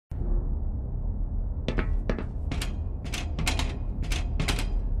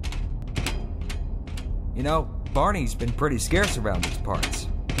You know, Barney's been pretty scarce around these parts.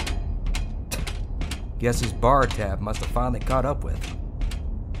 Guess his bar tab must have finally caught up with him.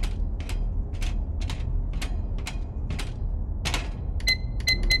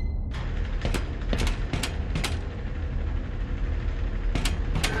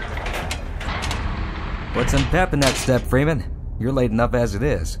 Put some pep in that step, Freeman. You're late enough as it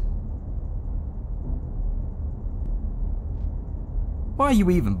is. Why you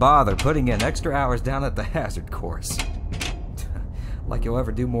even bother putting in extra hours down at the hazard course? Like you'll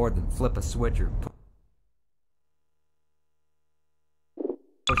ever do more than flip a switch or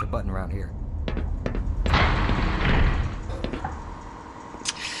push a button around here.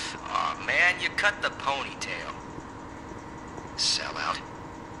 Aw, man, you cut the ponytail. Sellout.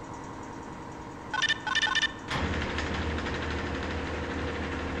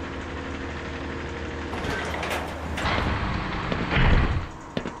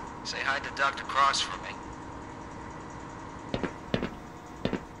 Say hi to Dr. Cross for me.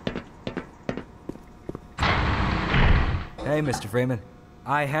 Hey, Mr. Freeman.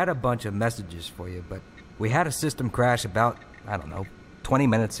 I had a bunch of messages for you, but we had a system crash about, I don't know, 20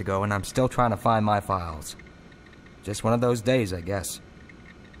 minutes ago, and I'm still trying to find my files. Just one of those days, I guess.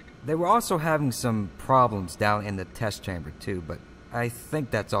 They were also having some problems down in the test chamber, too, but I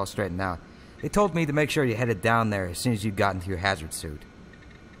think that's all straightened out. They told me to make sure you headed down there as soon as you got into your hazard suit.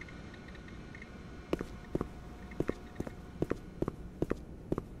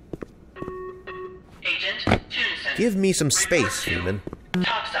 Give me some space, Freeman.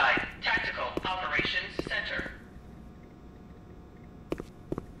 Topside, Tactical Operations Center.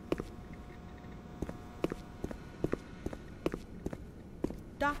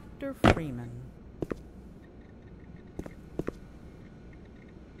 Dr. Freeman.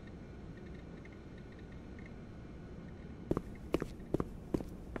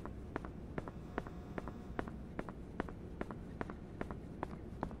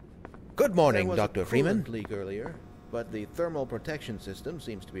 Good morning, There was Dr. a Freeman. coolant leak earlier, but the thermal protection system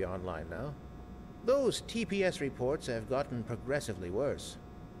seems to be online now. Those TPS reports have gotten progressively worse.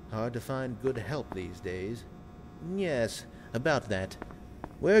 Hard to find good help these days. Yes, about that.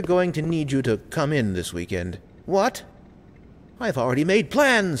 We're going to need you to come in this weekend. What? I've already made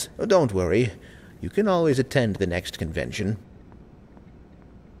plans. Oh, don't worry. You can always attend the next convention.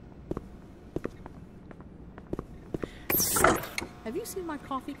 Have you seen my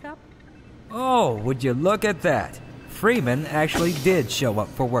coffee cup? Oh, would you look at that? Freeman actually did show up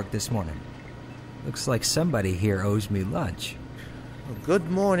for work this morning. Looks like somebody here owes me lunch.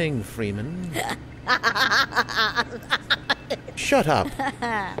 Good morning, Freeman. Shut up.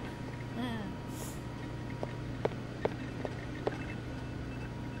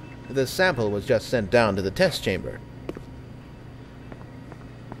 The sample was just sent down to the test chamber.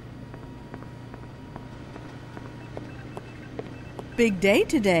 Big day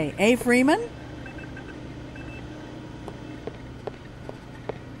today, eh, Freeman?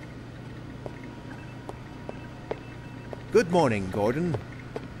 Good morning, Gordon.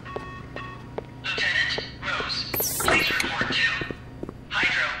 Lieutenant Rose, please report to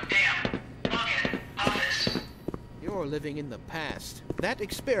Hydro Dam Login Office. You're living in the past. That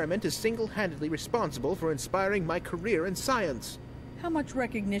experiment is single-handedly responsible for inspiring my career in science. How much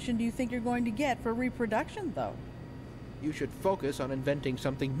recognition do you think you're going to get for reproduction, though? You should focus on inventing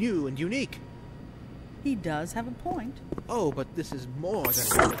something new and unique. He does have a point. Oh, but this is more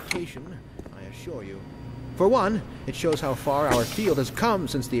than a reputation, I assure you. For one, it shows how far our field has come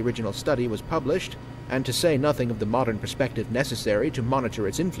since the original study was published, and to say nothing of the modern perspective necessary to monitor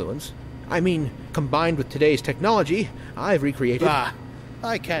its influence. I mean, combined with today's technology, I've recreated... Ah!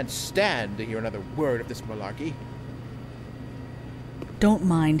 I can't stand to hear another word of this malarkey. Don't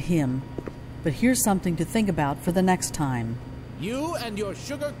mind him. But here's something to think about for the next time. You and your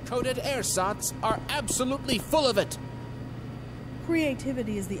sugar-coated ersatz are absolutely full of it.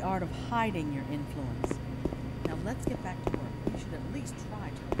 Creativity is the art of hiding your influence. Now let's get back to work. We should at least try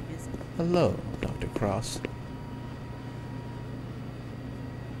to be busy. Hello, Dr. Cross.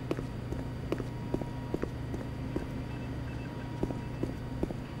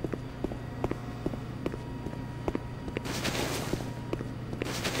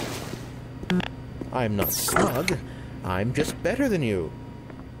 I'm not smug. I'm just better than you.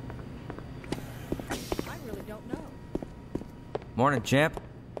 I really don't know. Morning, champ.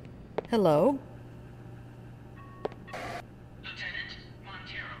 Hello? Lieutenant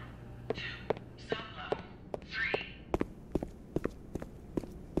Montero, 2, sub-level 3.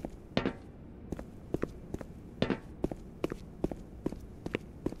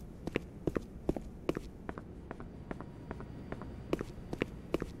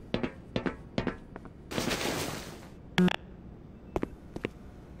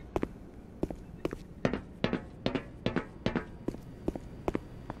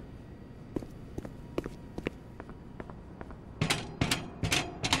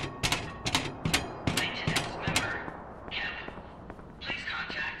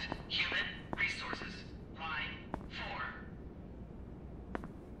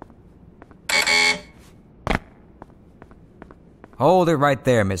 Hold it right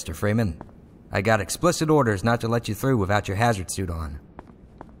there, Mr. Freeman. I got explicit orders not to let you through without your hazard suit on.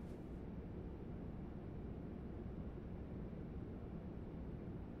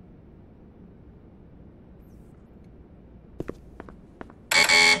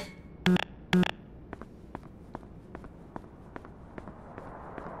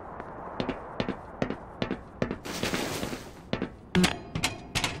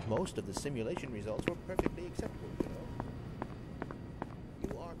 Most of the simulation results were perfectly acceptable, you know.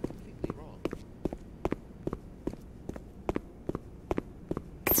 You are completely wrong.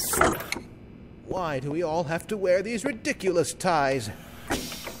 Why do we all have to wear these ridiculous ties?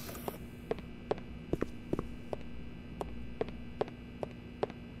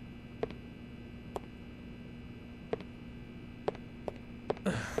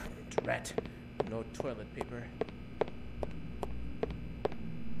 Drat. No toilet paper.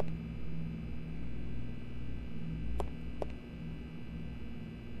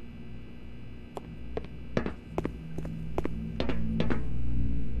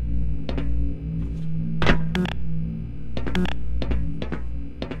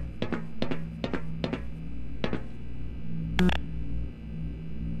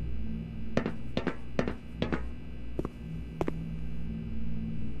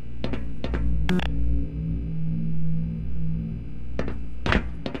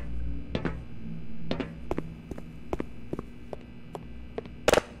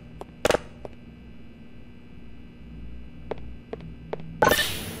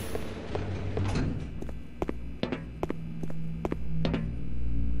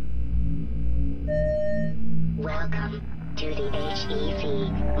 Welcome to the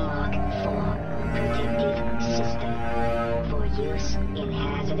HEV Mark IV Predictive System for use in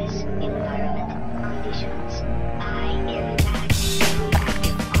hazardous environment conditions. High impact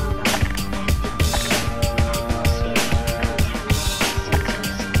reactive armor activated.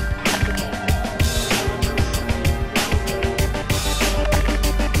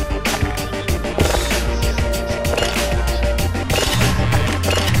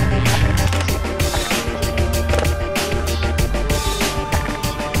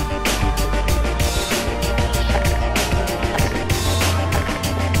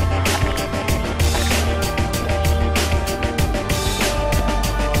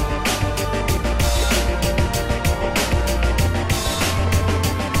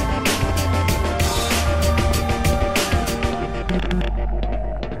 Atmospheric contaminant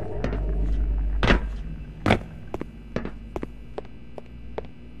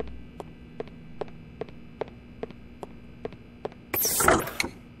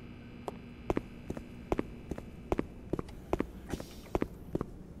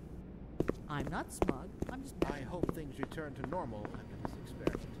I'm not smug. I'm just... I hope things return to normal after this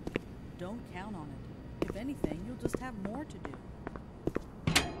experiment. Don't count on it. If anything, you'll just have more to do.